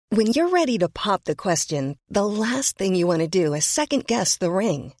When you're ready to pop the question, the last thing you want to do is second-guess the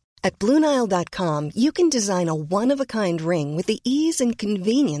ring. At BlueNile.com, you can design a one-of-a-kind ring with the ease and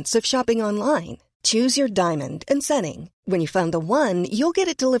convenience of shopping online. Choose your diamond and setting. When you find the one, you'll get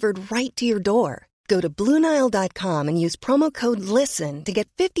it delivered right to your door. Go to BlueNile.com and use promo code LISTEN to get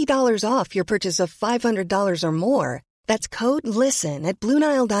 $50 off your purchase of $500 or more. That's code LISTEN at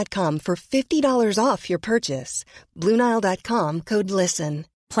BlueNile.com for $50 off your purchase. BlueNile.com, code LISTEN.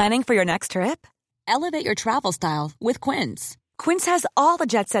 Planning for your next trip? Elevate your travel style with Quince. Quince has all the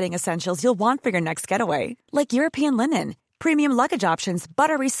jet-setting essentials you'll want for your next getaway, like European linen, premium luggage options,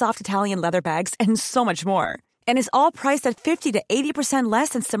 buttery soft Italian leather bags, and so much more. And is all priced at 50 to 80% less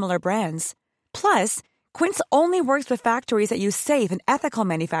than similar brands. Plus, Quince only works with factories that use safe and ethical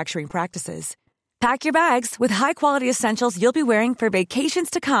manufacturing practices. Pack your bags with high-quality essentials you'll be wearing for vacations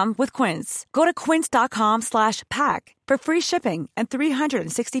to come with Quince. Go to quince.com/pack for free shipping and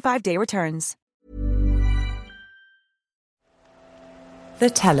 365-day returns. The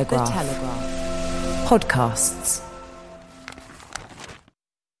Telegraph. Podcasts.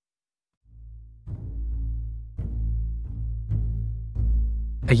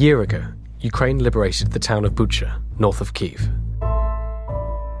 A year ago, Ukraine liberated the town of Bucha, north of Kyiv.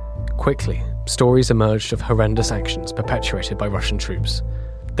 Quickly, stories emerged of horrendous actions perpetuated by Russian troops.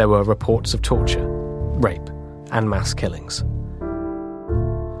 There were reports of torture, rape, and mass killings.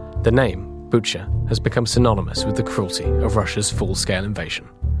 The name, Bucha, has become synonymous with the cruelty of Russia's full-scale invasion.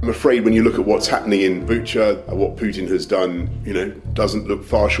 I'm afraid when you look at what's happening in Bucha, what Putin has done, doesn't look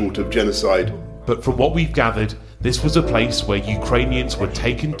far short of genocide. But from what we've gathered, this was a place where Ukrainians were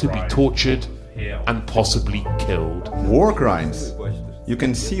taken to be tortured and possibly killed. War crimes. You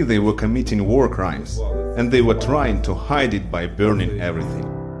can see they were committing war crimes, and they were trying to hide it by burning everything.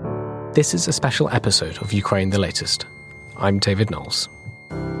 This is a special episode of Ukraine the Latest. I'm David Knowles.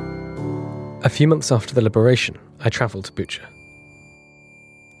 A few months after the liberation, I travelled to Bucha.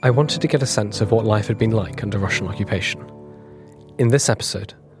 I wanted to get a sense of what life had been like under Russian occupation. In this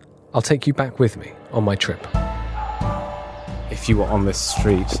episode, I'll take you back with me on my trip. If you were on this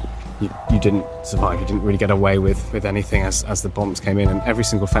street, you didn't survive, you didn't really get away with anything as the bombs came in, and every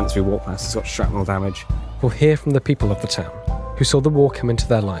single fence we walked past has got shrapnel damage. We'll hear from the people of the town who saw the war come into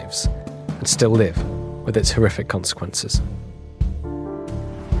their lives and still live with its horrific consequences.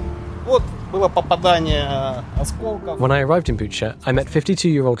 When I arrived in Bucha, I met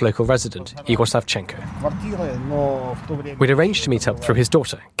 52-year-old local resident Igor Savchenko. We'd arranged to meet up through his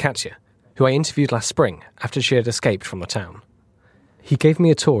daughter, Katya, who I interviewed last spring after she had escaped from the town. He gave me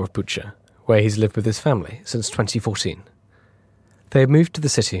a tour of Bucha, where he's lived with his family since 2014. They had moved to the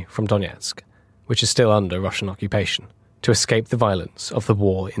city from Donetsk, which is still under Russian occupation, to escape the violence of the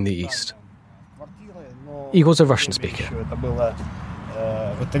war in the east. Igor's a Russian speaker,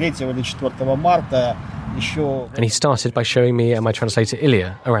 and he started by showing me and my translator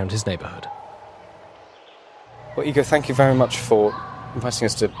Ilya around his neighbourhood. Well, Igor, thank you very much for inviting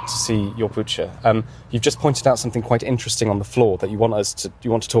us to see your Bucha. You've just pointed out something quite interesting on the floor that you want to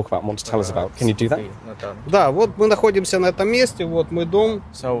talk about and want to tell us about. Can you do that?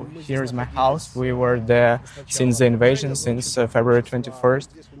 So here is my house. We were there since the invasion, since February 21st.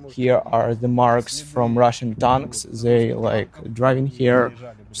 Here are the marks from Russian tanks. They driving here,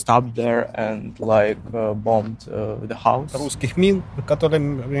 stopped there and bombed the house.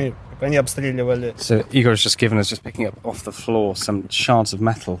 So Igor has just given us, just picking up off the floor, some shards of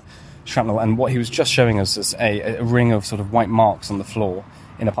metal, shrapnel, and what he was just showing us is a ring of sort of white marks on the floor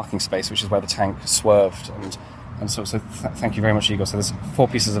in a parking space, which is where the tank swerved. And so thank you very much, Igor. So there's 4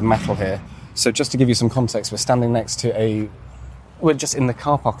 pieces of metal here. So just to give you some context, we're standing next to we're just in the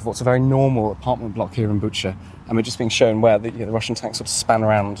car park of what's a very normal apartment block here in Bucha, and we're just being shown where the Russian tanks sort of span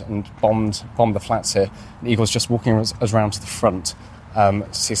around and bombed the flats here. And Igor's just walking us around to the front to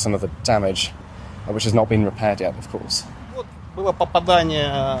see some of the damage, which has not been repaired yet, of course.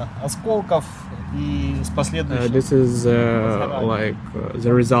 This is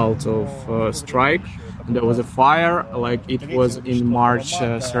the result of strike. There was a fire, it was in March,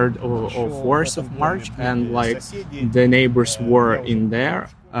 3rd or 4th of March, and the neighbors were in there,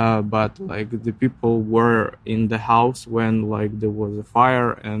 but the people were in the house when there was a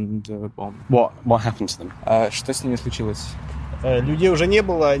fire and bomb. What happened to them? Что с ними случилось?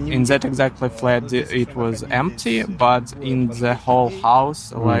 In that exactly flat, it was empty, but in the whole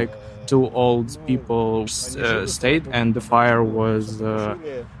house, 2 old people stayed, and the fire was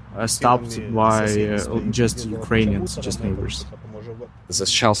stopped by just Ukrainians, just neighbors. There's a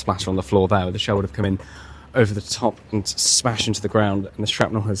shell splatter on the floor there. The shell would have come in over the top and smashed into the ground, and the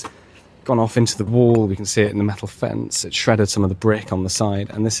shrapnel has gone off into the wall. We can see it in the metal fence. It shredded some of the brick on the side.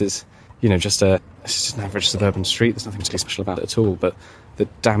 And this is, just an average suburban street. There's nothing particularly special about it at all. But the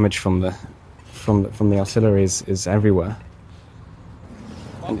damage from the artillery is everywhere.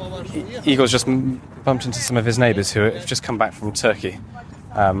 And Igor's just bumped into some of his neighbours who have just come back from Turkey.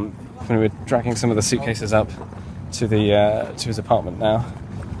 When we were dragging some of the suitcases up to his apartment now.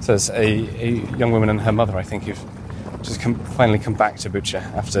 So there's a young woman and her mother, I think, who've just finally come back to Bucha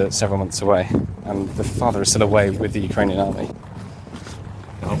after several months away. And the father is still away with the Ukrainian army.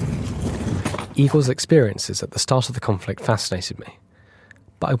 Igor's experiences at the start of the conflict fascinated me.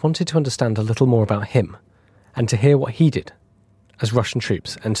 But I wanted to understand a little more about him and to hear what he did as Russian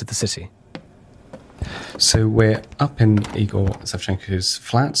troops entered the city. So we're up in Igor Savchenko's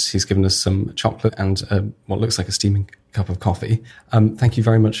flat. He's given us some chocolate and what looks like a steaming cup of coffee. Thank you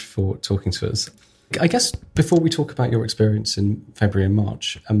very much for talking to us. I guess before we talk about your experience in February and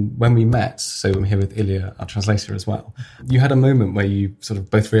March, when we met, so I'm here with Ilya, our translator as well, you had a moment where you sort of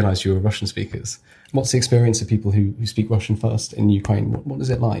both realised you were Russian speakers. What's the experience of people who speak Russian first in Ukraine? What is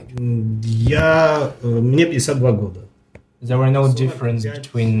it like? Мне 52 года. There were no difference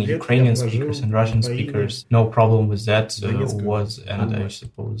between Ukrainian speakers and Russian speakers. No problem with that was, and I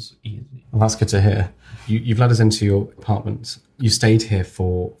suppose, easy. Well, that's good to hear. You've led us into your apartment. You stayed here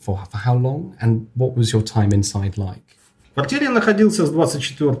for how long? And what was your time inside like? В квартире находился с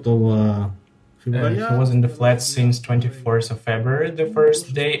 24 He was in the flat since 24th of February, the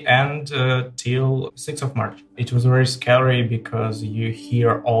first day, and till 6th of March. It was very scary because you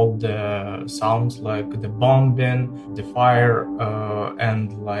hear all the sounds like the bombing, the fire,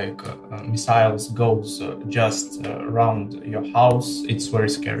 and like missiles goes just around your house. It's very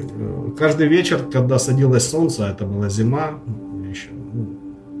scary. Каждый вечер, когда садилось солнце, это была зима, еще.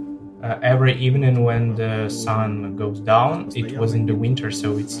 Every evening when the sun goes down, it was in the winter,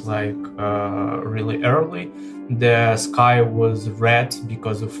 so it's like really early. The sky was red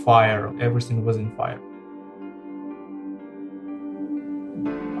because of fire. Everything was in fire.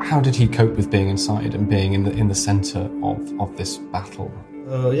 How did he cope with being inside and being in the center of this battle?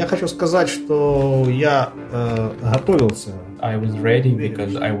 Я хочу сказать, что я готовился. I was ready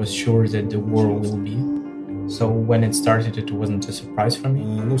because I was sure that the war will be. So when it started, it wasn't a surprise for me.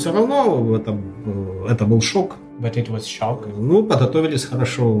 Но все равно это был шок. But it was shock. Ну, подготовились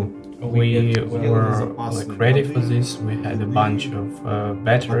хорошо. We were like ready for this. We had a bunch of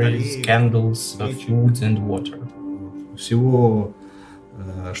batteries, candles, food and water. Всего,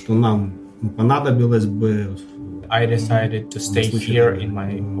 что нам понадобилось бы. I decided to stay here in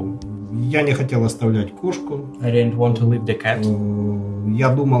my home. Я не хотел оставлять кошку. I didn't want to leave the cat. Я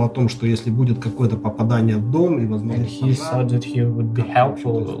думал о том, что если будет какое-то попадание в дом, и возможно. And he thought that he would be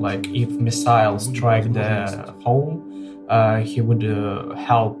helpful, like if missiles strike the home, he would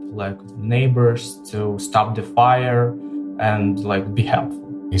help like neighbors to stop the fire and like be helpful.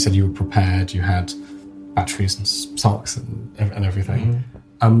 You said you were prepared. You had batteries and socks and everything.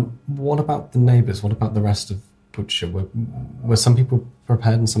 Mm-hmm. What about the neighbors? What about the rest of Bucha? Were some people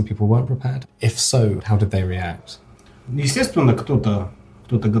prepared and some people weren't prepared? If so, how did they react? Естественно, кто-то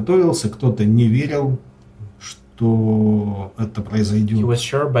готовился, кто-то не верил, что это произойдет. He was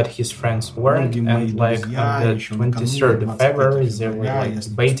sure, but his friends weren't. And like on the 23rd of February, they were like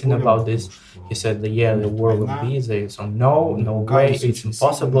debating about this. He said, yeah, the war will be. They said, no way, it's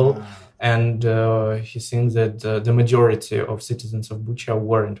impossible. And he thinks that the majority of citizens of Bucha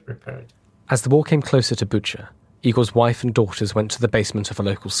weren't prepared. As the war came closer to Bucha, Igor's wife and daughters went to the basement of a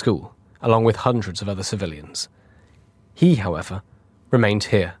local school, along with hundreds of other civilians. He, however, remained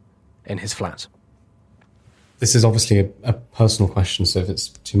here, in his flat. This is obviously a personal question, so if it's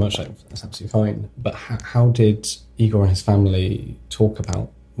too much, that's absolutely fine. But how did Igor and his family talk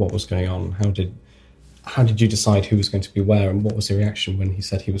about what was going on? How did you decide who was going to be where, and what was the reaction when he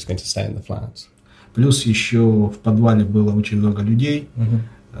said he was going to stay in the flat? Плюс еще в подвале было очень много людей.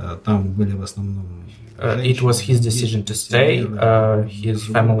 Там были в основном. It was his decision to stay. His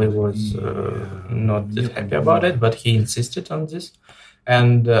family was not that happy about it, but he insisted on this.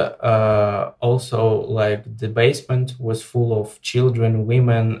 And also, like, the basement was full of children,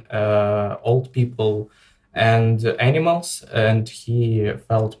 women, old people, and animals, and he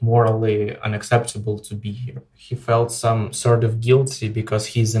felt morally unacceptable to be here. He felt some sort of guilty because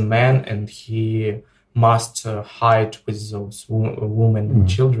he's a man and he must hide with those women and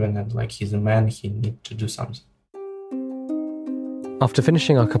children, and like he's a man, he needs to do something. After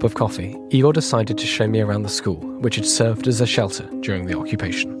finishing our cup of coffee, Igor decided to show me around the school, which had served as a shelter during the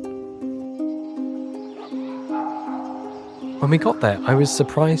occupation. When we got there, I was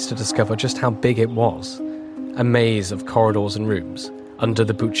surprised to discover just how big it was. A maze of corridors and rooms, under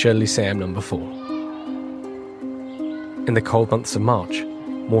the Bucha Lyceum No. 4. In the cold months of March,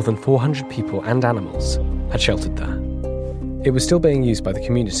 more than 400 people and animals had sheltered there. It was still being used by the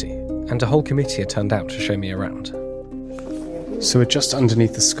community, and a whole committee had turned out to show me around. So we're just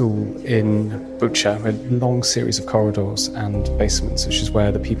underneath the school in Bucha, with a long series of corridors and basements, which is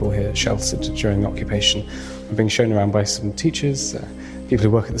where the people here sheltered during the occupation. We're being shown around by some teachers, people who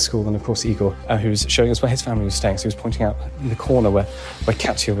work at the school, and of course Igor, who was showing us where his family was staying. So he was pointing out in the corner where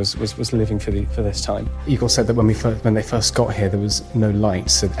Katya was living for this time. Igor said that when they first got here, there was no light,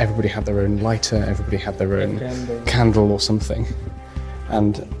 so everybody had their own lighter, everybody had their own candle or something.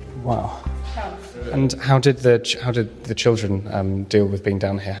 And wow. And how did the children deal with being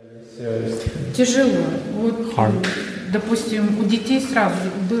down here? Hard.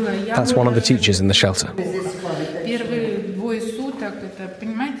 That's one of the teachers in the shelter.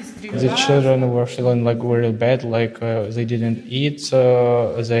 The children were feeling like very bad, like they didn't eat,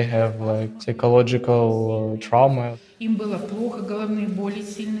 they have like psychological trauma.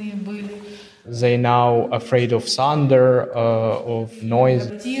 They now afraid of thunder, of noise.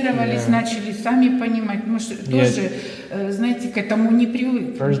 First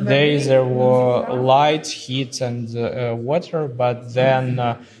days there were light, heat and water, but then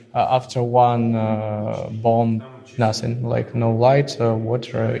after one bomb, nothing, like no light,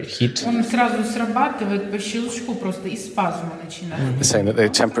 water, heat. They're saying that the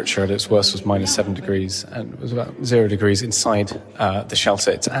temperature at its worst was -7 degrees and it was about 0 degrees inside the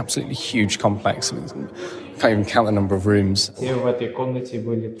shelter. It's an absolutely huge complex. Can't even count the number of rooms.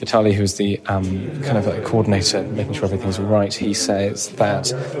 Vitaly, who's the kind of like coordinator, making sure everything's all right, he says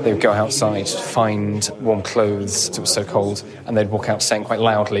that they would go outside to find warm clothes. It was so cold, and they'd walk out saying quite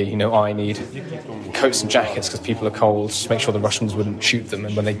loudly, I need coats and jackets because people are cold, to make sure the Russians wouldn't shoot them,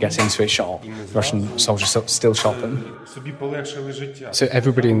 and when they get into a shop, the Russian soldiers still shot them. So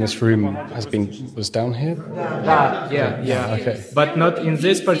everybody in this room was down here? Yeah. Okay. But not in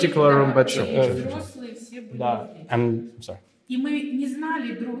this particular room, but... And sorry.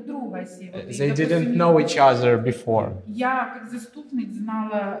 They didn't know each other before.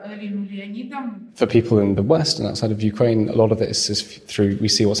 For people in the West and outside of Ukraine, a lot of this is we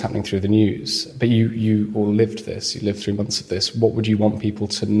see what's happening through the news. But you all lived this, you lived through months of this. What would you want people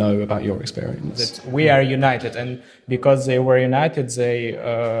to know about your experience? That we are united, and because they were united, they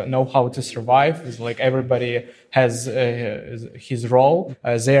know how to survive. It's like everybody has his role.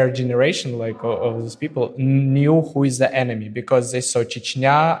 Their generation, of these people, knew who is the enemy because they saw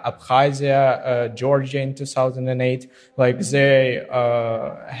Chechnya, Abkhazia, Georgia in 2008. They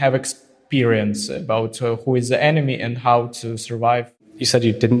have experience about who is the enemy and how to survive. You said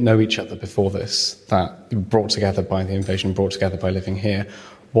you didn't know each other before this, that you were brought together by the invasion, brought together by living here.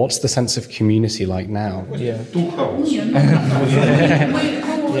 What's the sense of community like now?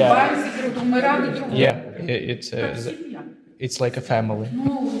 It's like a family.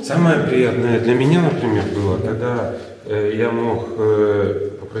 Самое приятное для меня, например, было, когда я мог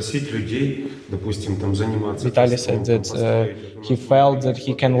попросить людей, допустим, там заниматься. Vitaly said that he felt that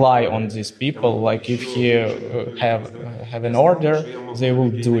he can rely on these people. Like if he have an order, they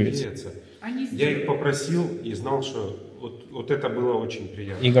will do it. Я их попросил и знал, что вот это было очень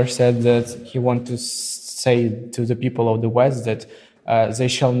приятно. Igor said that he wanted to say to the people of the West that they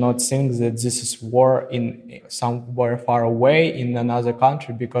shall not think that this is war in somewhere far away in another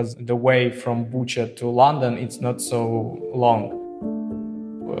country, because the way from Bucha to London, it's not so long.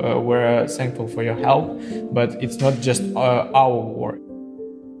 We're thankful for your help, but it's not just our war.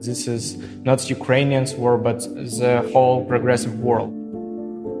 This is not Ukrainians' war, but the whole progressive world.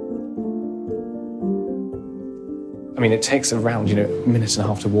 I mean, it takes around, a minute and a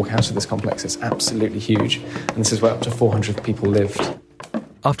half to walk out of this complex. It's absolutely huge. And this is where up to 400 people lived.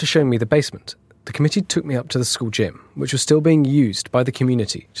 After showing me the basement, the committee took me up to the school gym, which was still being used by the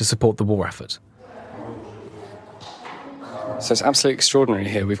community to support the war effort. So it's absolutely extraordinary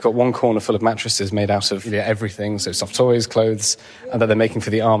here. We've got one corner full of mattresses made out of everything, so soft toys, clothes, and that they're making for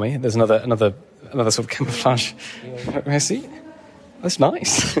the army. There's another sort of camouflage. May I see? That's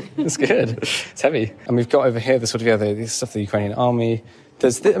nice. It's good. It's heavy. And we've got over here the sort of the stuff of the Ukrainian army.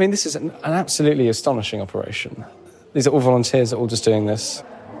 This is an absolutely astonishing operation. These are all volunteers that are all just doing this.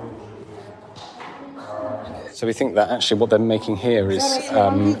 So we think that actually what they're making here is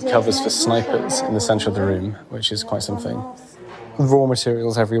covers for snipers in the centre of the room, which is quite something. Raw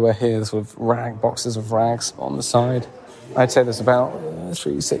materials everywhere here, the sort of boxes of rags on the side. I'd say there's about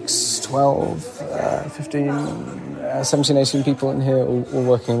 3, 6, 12, 15, 17, 18 people in here all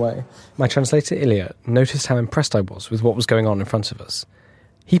working away. My translator, Ilya, noticed how impressed I was with what was going on in front of us.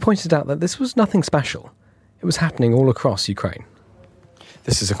 He pointed out that this was nothing special. It was happening all across Ukraine.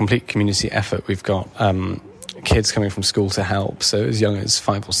 This is a complete community effort. We've got kids coming from school to help, so as young as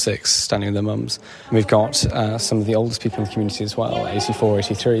 5 or 6, standing with their mums. And we've got some of the oldest people in the community as well, 84,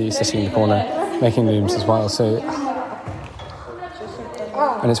 83, sitting in the corner, making looms as well. So,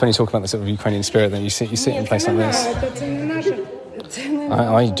 and it's when you talk about the sort of Ukrainian spirit that you sit in a place like this.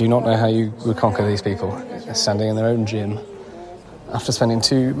 I do not know how you would conquer these people. They're standing in their own gym after spending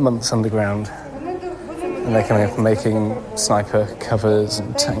 2 months underground. And they're coming up and making sniper covers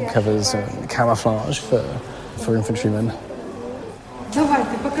and tank covers and camouflage for infantrymen.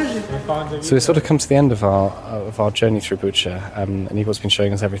 So we sort of come to the end of our journey through Bucha, and Igor's been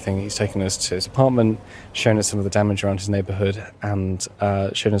showing us everything. He's taken us to his apartment, shown us some of the damage around his neighbourhood, and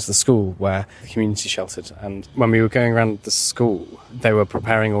shown us the school where the community sheltered. And when we were going around the school, they were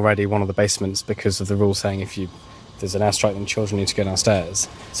preparing already one of the basements because of the rule saying if there's an airstrike, then children need to go downstairs.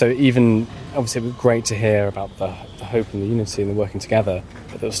 So even, obviously, it was great to hear about the hope and the unity and the working together,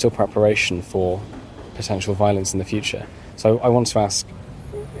 but there was still preparation for potential violence in the future. So I want to ask,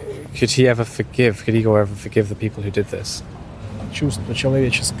 could Igor ever forgive the people who did this? Чувство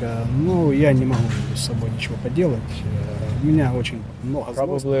человеческое, я не могу с собой ничего поделать. Меня очень много.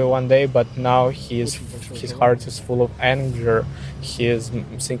 Probably one day, but now his heart is full of anger. He is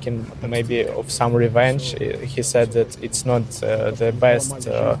thinking maybe of some revenge. He said that it's not the best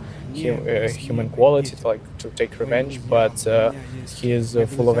human quality to take revenge, but he is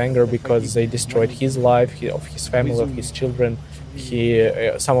full of anger because they destroyed his life, of his family, of his children.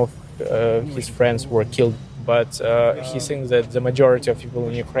 Some of his friends were killed, but he thinks that the majority of people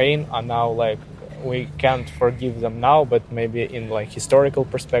in Ukraine are now we can't forgive them now, but maybe in historical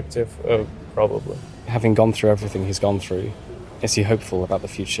perspective, probably. Having gone through everything he's gone through, is he hopeful about the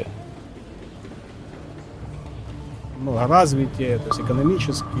future? Развитие, то есть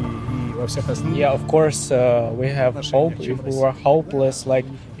экономически и во всех остальных. Yeah, of course, we have hope. If we were hopeless,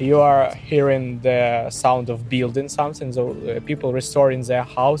 you are hearing the sound of building something, so people restoring their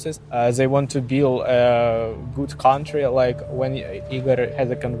houses. They want to build a good country. Like when Igor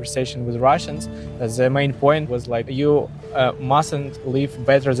had a conversation with Russians, the main point was you mustn't live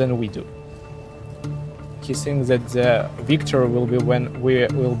better than we do. He thinks that the victory will be when we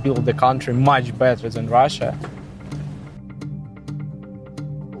will build the country much better than Russia.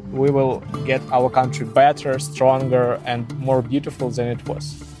 We will get our country better, stronger, and more beautiful than it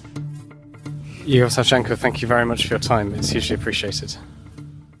was. Igor Savchenko, thank you very much for your time. It's hugely appreciated.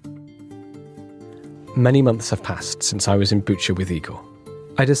 Many months have passed since I was in Bucha with Igor.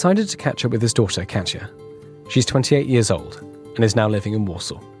 I decided to catch up with his daughter, Katya. She's 28 years old and is now living in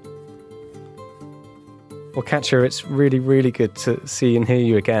Warsaw. Well, Katya, it's really, really good to see and hear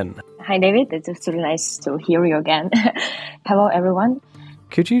you again. Hi, David. It's really nice to hear you again. Hello, everyone.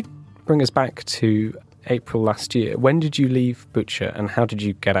 Could you bring us back to April last year? When did you leave Bucha and how did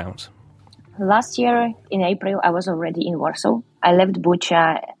you get out? Last year in April, I was already in Warsaw. I left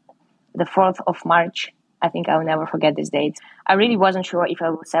Bucha the 4th of March. I think I will never forget this date. I really wasn't sure if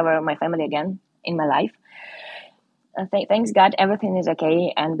I would sever my family again in my life. Thanks God, everything is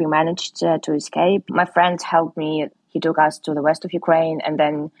okay and we managed to escape. My friends helped me. He took us to the west of Ukraine and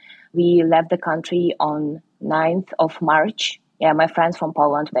then we left the country on 9th of March. Yeah, my friends from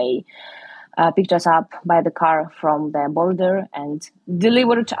Poland, they picked us up by the car from the border and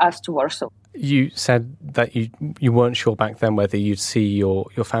delivered us to Warsaw. You said that you weren't sure back then whether you'd see your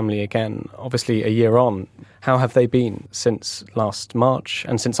family again. Obviously, a year on, how have they been since last March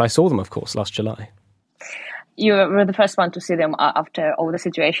and since I saw them, of course, last July? You were the first one to see them after all the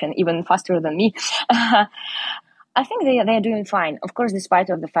situation, even faster than me. I think they are doing fine. Of course,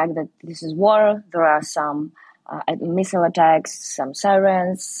 despite of the fact that this is war, there are some missile attacks, some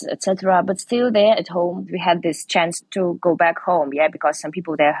sirens, etc. But still they're at home. We had this chance to go back home, because some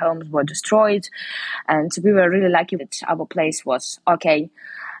people, their homes were destroyed. And we were really lucky that our place was okay.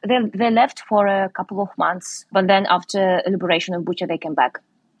 They left for a couple of months, but then after liberation of Bucha, they came back.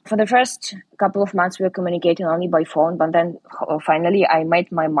 For the first couple of months, we were communicating only by phone, but then finally I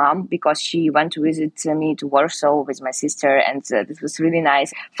met my mom because she went to visit me to Warsaw with my sister, and this was really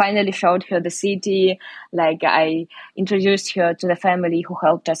nice. Finally showed her the city, I introduced her to the family who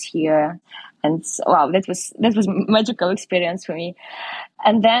helped us here, and wow, that was magical experience for me.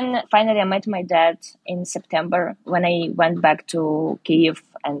 And then finally I met my dad in September when I went back to Kyiv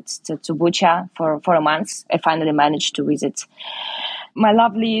and to Bucha for a month. I finally managed to visit my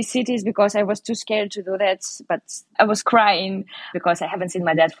lovely cities because I was too scared to do that, but I was crying because I haven't seen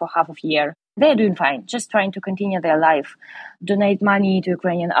my dad for half of a year. They're doing fine, just trying to continue their life, donate money to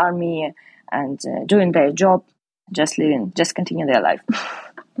Ukrainian army and doing their job, just living, just continue their life.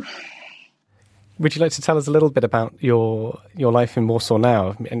 Would you like to tell us a little bit about your life in Warsaw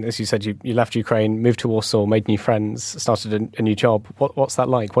now? And as you said, you left Ukraine, moved to Warsaw, made new friends, started a new job. What's that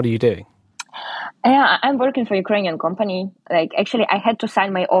like? What are you doing? Yeah, I'm working for a Ukrainian company. Like, actually, I had to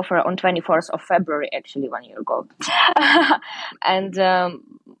sign my offer on 24th of February, actually, 1 year ago. And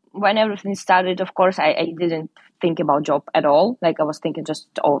when everything started, of course, I didn't think about job at all. Like, I was thinking just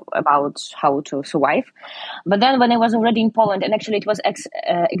about how to survive. But then when I was already in Poland, and actually it was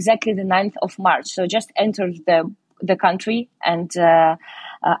exactly the 9th of March, so just entered the country, and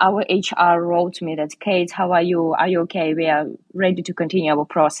our HR wrote me that, Kate, how are you? Are you okay? We are ready to continue our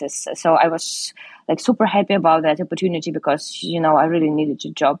process. So I was like super happy about that opportunity because, I really needed a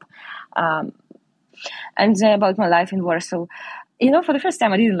job. And about my life in Warsaw, for the first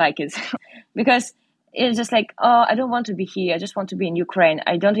time I didn't like it because it's just like, I don't want to be here. I just want to be in Ukraine.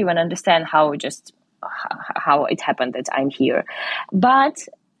 I don't even understand how it happened that I'm here. But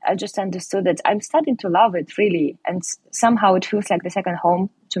I just understood that I'm starting to love it, really. And somehow it feels like the second home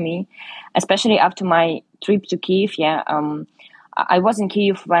to me, especially after my trip to Kyiv. Yeah, I was in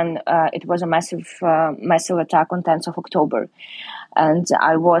Kyiv when it was a massive attack on 10th of October. And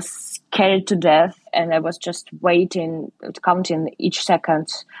I was scared to death, and I was just counting each second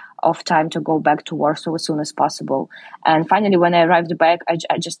of time to go back to Warsaw as soon as possible. And finally, when I arrived back, I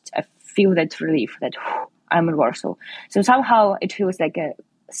feel that relief that I'm in Warsaw. So somehow it feels like a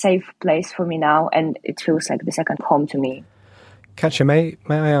safe place for me now, and it feels like the second home to me. Katya, may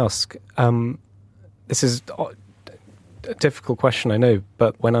I ask, this is a difficult question, I know,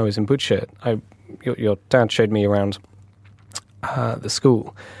 but when I was in Bucha, your dad showed me around the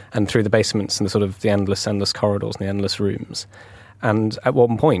school and through the basements and the endless corridors and the endless rooms. And at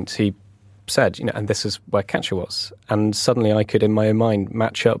one point he said, and this is where Katya was. And suddenly I could, in my own mind,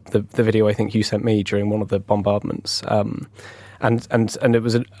 match up the video I think you sent me during one of the bombardments. And it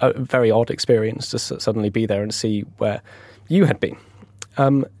was a very odd experience to suddenly be there and see where you had been.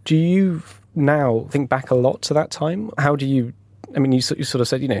 Do you now think back a lot to that time? How do you... you sort of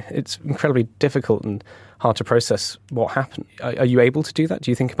said, it's incredibly difficult and hard to process what happened. Are you able to do that? Do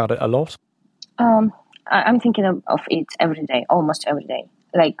you think about it a lot? I'm thinking of it every day, almost every day.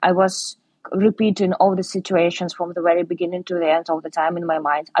 Like, I was repeating all the situations from the very beginning to the end all the time in my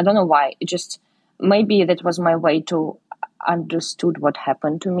mind. I don't know why. It just... Maybe that was my way to understood what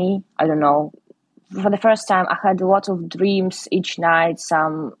happened to me. I don't know. For the first time, I had a lot of dreams each night,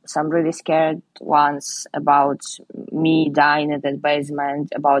 some really scared ones about me dying in that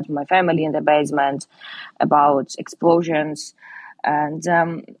basement, about my family in the basement, about explosions. And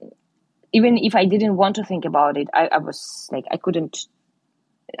even if I didn't want to think about it, I was like, I couldn't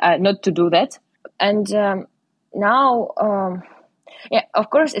not to do that. And now, of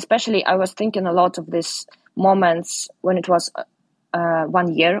course, especially I was thinking a lot of these moments when it was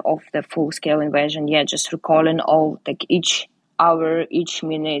 1 year of the full-scale invasion. Yeah, just recalling all, like, each hour, each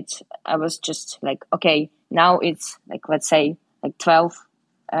minute. I was just like, okay, now it's like, let's say, like 12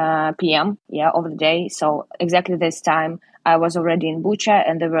 p.m. Of the day. So exactly this time I was already in Bucha,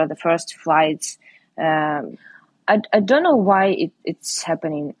 and there were the first flights. I don't know why it's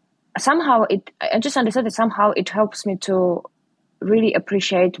happening. Somehow I just understood that somehow it helps me to really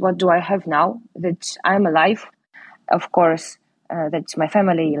appreciate what do I have now, that I'm alive. Of course, that my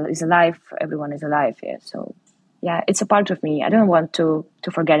family is alive, everyone is alive. Yeah, so yeah, it's a part of me. I don't want to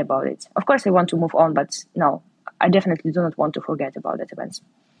forget about it. Of course, I want to move on, but no, I definitely do not want to forget about that events.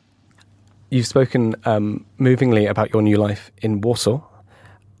 You've spoken movingly about your new life in Warsaw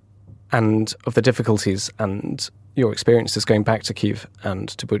and of the difficulties and your experiences going back to Kyiv and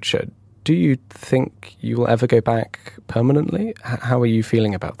to Bucha. Do you think you will ever go back permanently? How are you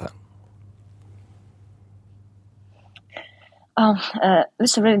feeling about that?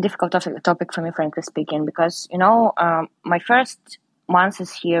 This is a really difficult topic for me, frankly speaking, because, my first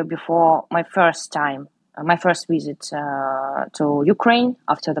months here before my first visit to Ukraine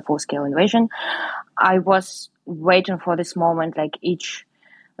after the full-scale invasion, I was waiting for this moment, like each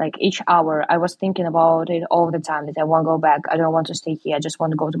hour. I was thinking about it all the time, that I want to go back. I don't want to stay here. I just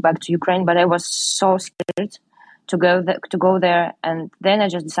want to go back to Ukraine. But I was so scared to go there. And then I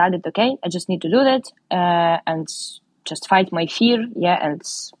just decided, okay, I just need to do that and just fight my fear, and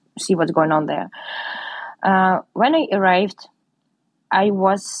see what's going on there. When I arrived, I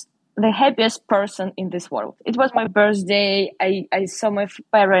was the happiest person in this world. It was my birthday. I saw my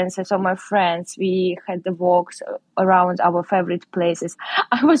parents, I saw my friends. We had the walks around our favorite places.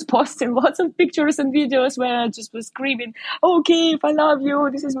 I was posting lots of pictures and videos where I just was screaming, "Oh, Kyiv, I love you.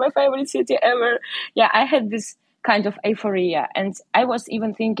 This is my favorite city ever." Yeah, I had this kind of euphoria. And I was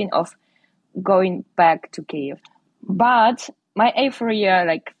even thinking of going back to Kyiv. But my euphoria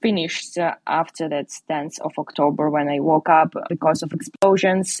finished after that 10th of October when I woke up because of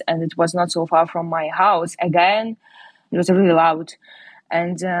explosions, and it was not so far from my house. Again, it was really loud.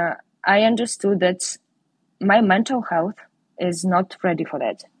 And I understood that my mental health is not ready for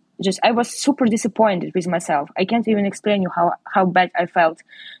that. I was super disappointed with myself. I can't even explain you how bad I felt.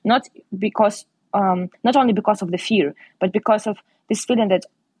 Not only because of the fear, but because of this feeling that,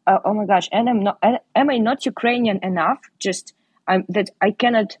 oh my gosh, and am I not Ukrainian enough? That I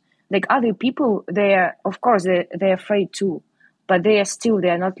cannot, other people, they're afraid too, but they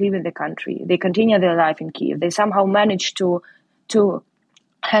are not leaving the country. They continue their life in Kiev. They somehow manage to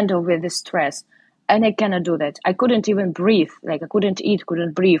handle with the stress. And I cannot do that. I couldn't even breathe. I couldn't eat,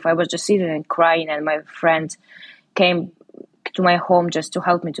 couldn't breathe. I was just sitting and crying, and my friend came to my home just to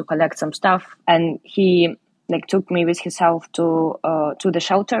help me to collect some stuff. And he took me with himself to the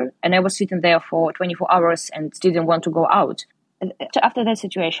shelter, and I was sitting there for 24 hours and didn't want to go out. After that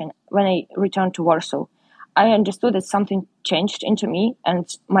situation, when I returned to Warsaw, I understood that something changed into me, and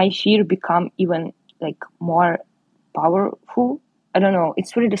my fear became even more powerful. I don't know.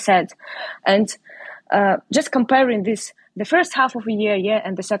 It's really sad. And just comparing the first half of the year,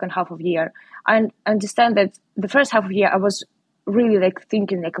 and the second half of the year, I understand that the first half of the year I was really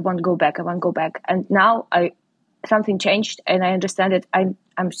thinking I want to go back. And now something changed, and I understand that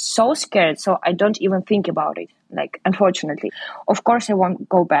I'm so scared, so I don't even think about it. Unfortunately, of course, I won't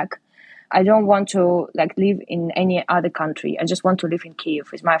go back. I don't want to live in any other country. I just want to live in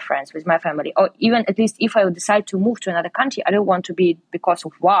Kiev with my friends, with my family, or even at least if I would decide to move to another country, I don't want to be because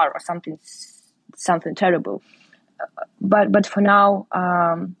of war or something terrible. But for now,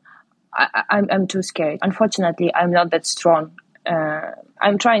 I'm too scared. Unfortunately, I'm not that strong.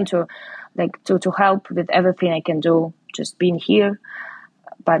 I'm trying to help with everything I can do, just being here.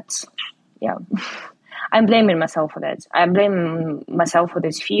 But yeah, I'm blaming myself for that. I'm blaming myself for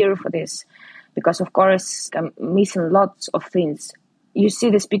this fear, for this, because of course I'm missing lots of things. You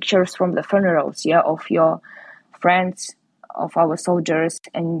see these pictures from the funerals, of your friends, of our soldiers,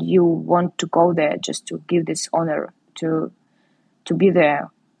 and you want to go there just to give this honor to be there,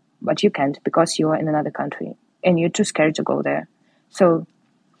 but you can't because you are in another country and you're too scared to go there. So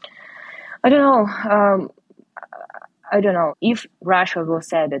I don't know. I don't know if Russia will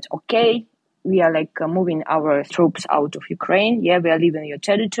say that, okay, we are moving our troops out of Ukraine. Yeah, we are leaving your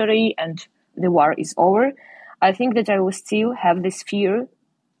territory and the war is over. I think that I will still have this fear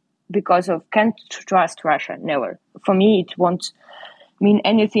because of can't trust Russia. Never. For me, it won't mean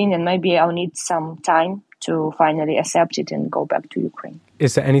anything, and maybe I'll need some time to finally accept it and go back to Ukraine.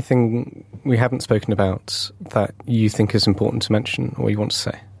 Is there anything we haven't spoken about that you think is important to mention or you want to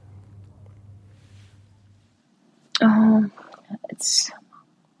say?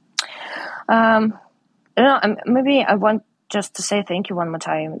 Maybe I want just to say thank you one more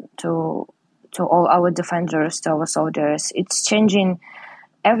time to all our defenders, to our soldiers. It's changing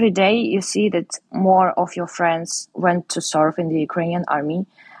every day. You see that more of your friends went to serve in the Ukrainian army,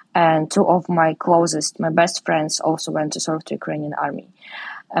 and two of my best friends also went to serve the Ukrainian army.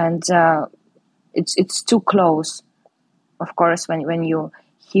 And it's too close. Of course, when you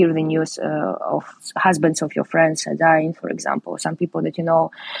hear the news of husbands of your friends are dying, for example, some people that you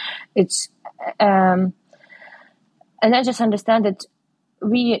know, it's and I just understand that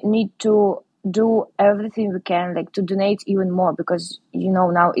we need to do everything we can, to donate even more, because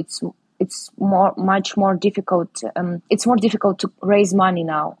now it's much more difficult. It's more difficult to raise money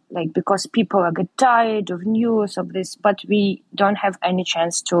now, because people are get tired of news of this. But we don't have any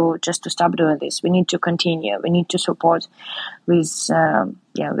chance to stop doing this. We need to continue. We need to support with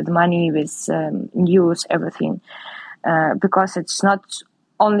money, with news, everything, because it's not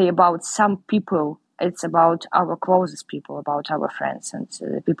only about some people. It's about our closest people, about our friends and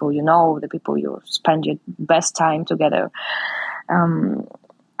the people you know, the people you spend your best time together. I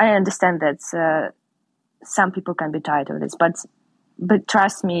understand that some people can be tired of this, but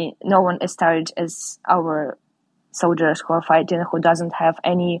trust me, no one is tired as our soldiers who are fighting, who doesn't have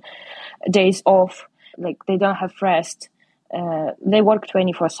any days off, they don't have rest. They work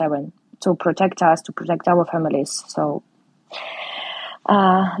 24/7 to protect us, to protect our families. So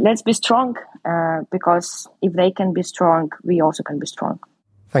let's be strong, because if they can be strong, we also can be strong.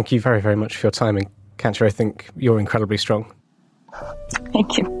 Thank you very, very much for your time. And Katya, I think you're incredibly strong.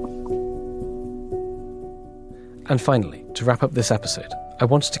 Thank you. And finally, to wrap up this episode, I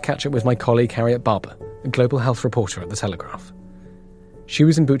wanted to catch up with my colleague Harriet Barber, a global health reporter at The Telegraph. She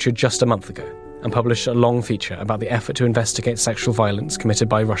was in Bucha just a month ago and published a long feature about the effort to investigate sexual violence committed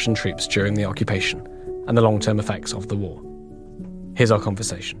by Russian troops during the occupation and the long-term effects of the war. Here's our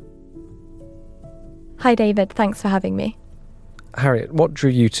conversation. Hi David, thanks for having me. Harriet, what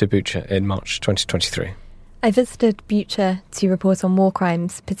drew you to Bucha in March 2023? I visited Bucha to report on war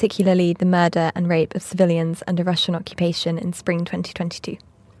crimes, particularly the murder and rape of civilians under Russian occupation in spring 2022.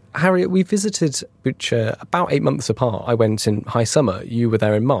 Harriet, we visited Bucha about 8 months apart. I went in high summer. You were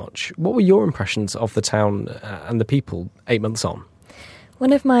there in March. What were your impressions of the town and the people 8 months on?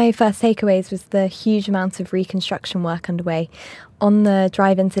 One of my first takeaways was the huge amount of reconstruction work underway. On the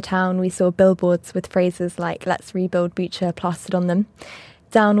drive into town, we saw billboards with phrases like "Let's rebuild Bucha" plastered on them.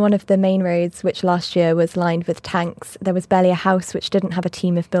 Down one of the main roads, which last year was lined with tanks, there was barely a house which didn't have a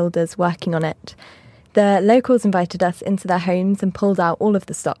team of builders working on it. The locals invited us into their homes and pulled out all of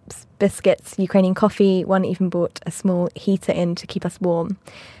the stops: biscuits, Ukrainian coffee, one even brought a small heater in to keep us warm.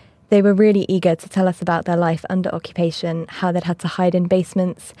 They were really eager to tell us about their life under occupation, how they'd had to hide in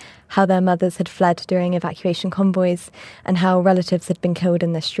basements, how their mothers had fled during evacuation convoys, and how relatives had been killed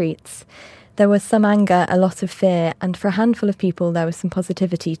in the streets. There was some anger, a lot of fear, and for a handful of people there was some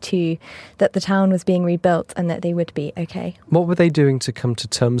positivity too, that the town was being rebuilt and that they would be okay. What were they doing to come to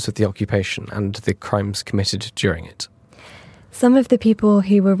terms with the occupation and the crimes committed during it? Some of the people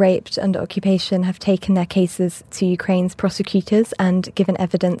who were raped under occupation have taken their cases to Ukraine's prosecutors and given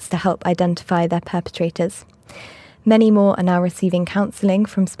evidence to help identify their perpetrators. Many more are now receiving counselling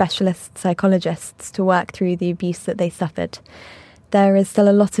from specialist psychologists to work through the abuse that they suffered. There is still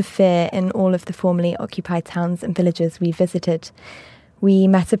a lot of fear in all of the formerly occupied towns and villages we visited. We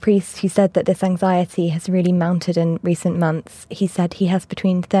met a priest who said that this anxiety has really mounted in recent months. He said he has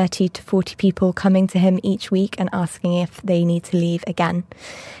between 30 to 40 people coming to him each week and asking if they need to leave again.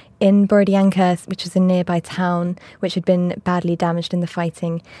 In Borodyanka, which is a nearby town which had been badly damaged in the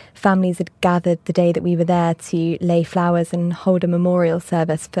fighting, families had gathered the day that we were there to lay flowers and hold a memorial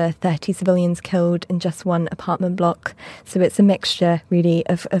service for 30 civilians killed in just one apartment block. So it's a mixture, really,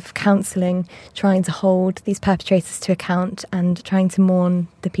 of counselling, trying to hold these perpetrators to account and trying to mourn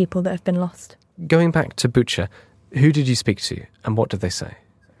the people that have been lost. Going back to Bucha, who did you speak to and what did they say?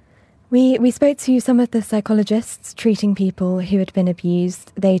 We spoke to some of the psychologists treating people who had been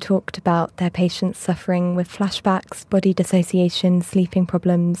abused. They talked about their patients suffering with flashbacks, body dissociation, sleeping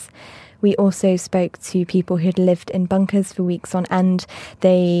problems. We also spoke to people who had lived in bunkers for weeks on end.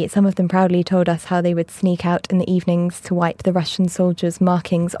 Some of them proudly told us how they would sneak out in the evenings to wipe the Russian soldiers'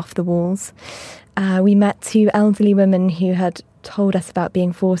 markings off the walls. We met two elderly women who had told us about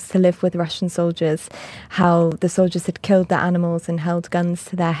being forced to live with Russian soldiers, how the soldiers had killed their animals and held guns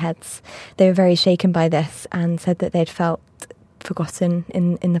to their heads. They were very shaken by this and said that they'd felt forgotten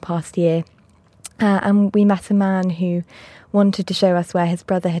in the past year. And we met a man who wanted to show us where his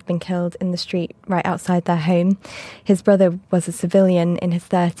brother had been killed in the street right outside their home. His brother was a civilian in his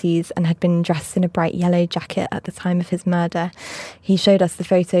 30s and had been dressed in a bright yellow jacket at the time of his murder. He showed us the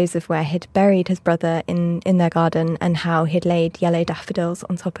photos of where he'd buried his brother in their garden and how he'd laid yellow daffodils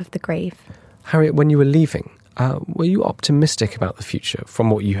on top of the grave. Harriet, when you were leaving, were you optimistic about the future from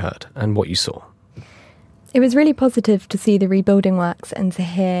what you heard and what you saw? It was really positive to see the rebuilding works and to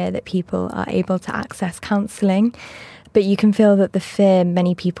hear that people are able to access counselling. But you can feel that the fear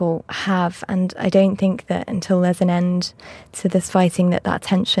many people have, and I don't think that until there's an end to this fighting that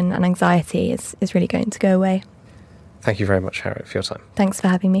tension and anxiety is really going to go away. Thank you very much, Harriet, for your time. Thanks for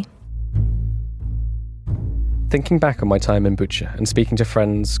having me. Thinking back on my time in Bucha and speaking to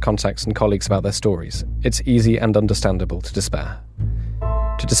friends, contacts and colleagues about their stories, it's easy and understandable to despair.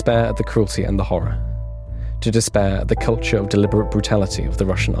 To despair at the cruelty and the horror. To despair at the culture of deliberate brutality of the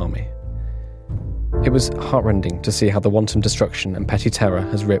Russian army. It was heartrending to see how the wanton destruction and petty terror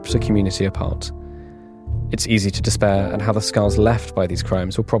has ripped a community apart. It's easy to despair at how the scars left by these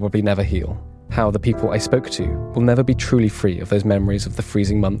crimes will probably never heal. How the people I spoke to will never be truly free of those memories of the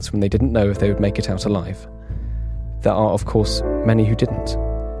freezing months when they didn't know if they would make it out alive. There are, of course, many who didn't,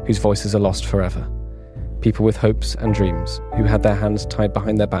 whose voices are lost forever. People with hopes and dreams who had their hands tied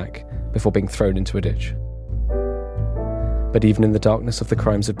behind their back before being thrown into a ditch. But even in the darkness of the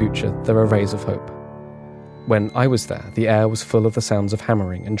crimes of Bucha, there are rays of hope. When I was there, the air was full of the sounds of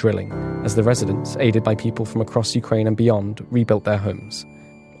hammering and drilling, as the residents, aided by people from across Ukraine and beyond, rebuilt their homes.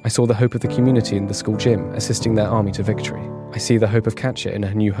 I saw the hope of the community in the school gym, assisting their army to victory. I see the hope of Katya in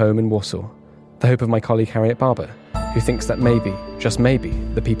her new home in Warsaw. The hope of my colleague Harriet Barber, who thinks that maybe, just maybe,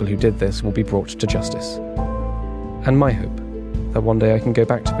 the people who did this will be brought to justice. And my hope, that one day I can go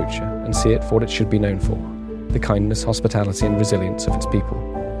back to Bucha and see it for what it should be known for, the kindness, hospitality and resilience of its people.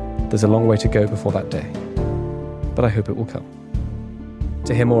 There's a long way to go before that day, but I hope it will come.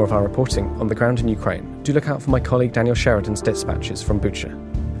 To hear more of our reporting on the ground in Ukraine, do look out for my colleague Daniel Sheridan's dispatches from Bucha,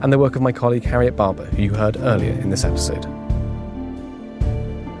 and the work of my colleague Harriet Barber, who you heard earlier in this episode.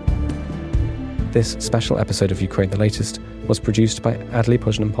 This special episode of Ukraine the Latest was produced by Adley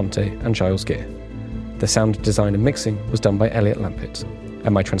Poznan-Ponte and Giles Gear. The sound design and mixing was done by Elliot Lampit,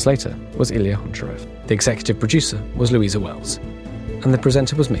 and my translator was Ilya Honcharev. The executive producer was Louisa Wells, and the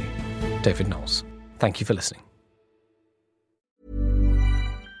presenter was me, David Knowles. Thank you for listening.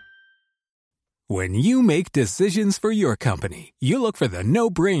 When you make decisions for your company, you look for the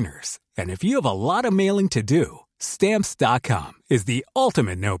no-brainers. And if you have a lot of mailing to do, Stamps.com is the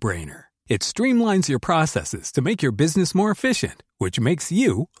ultimate no-brainer. It streamlines your processes to make your business more efficient, which makes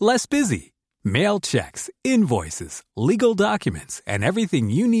you less busy. Mail checks, invoices, legal documents, and everything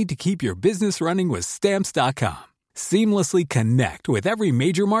you need to keep your business running with Stamps.com. Seamlessly connect with every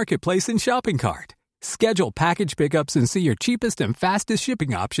major marketplace and shopping cart. Schedule package pickups and see your cheapest and fastest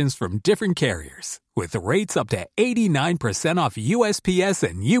shipping options from different carriers, with rates up to 89% off USPS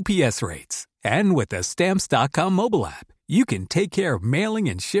and UPS rates. And with the Stamps.com mobile app, you can take care of mailing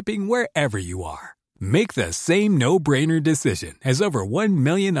and shipping wherever you are. Make the same no-brainer decision as over 1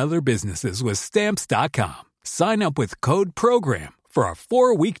 million other businesses with Stamps.com. Sign up with code PROGRAM for a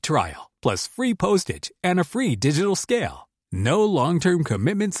 4-week trial, plus free postage and a free digital scale. No long-term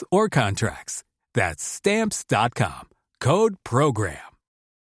commitments or contracts. That's Stamps.com. Code PROGRAM.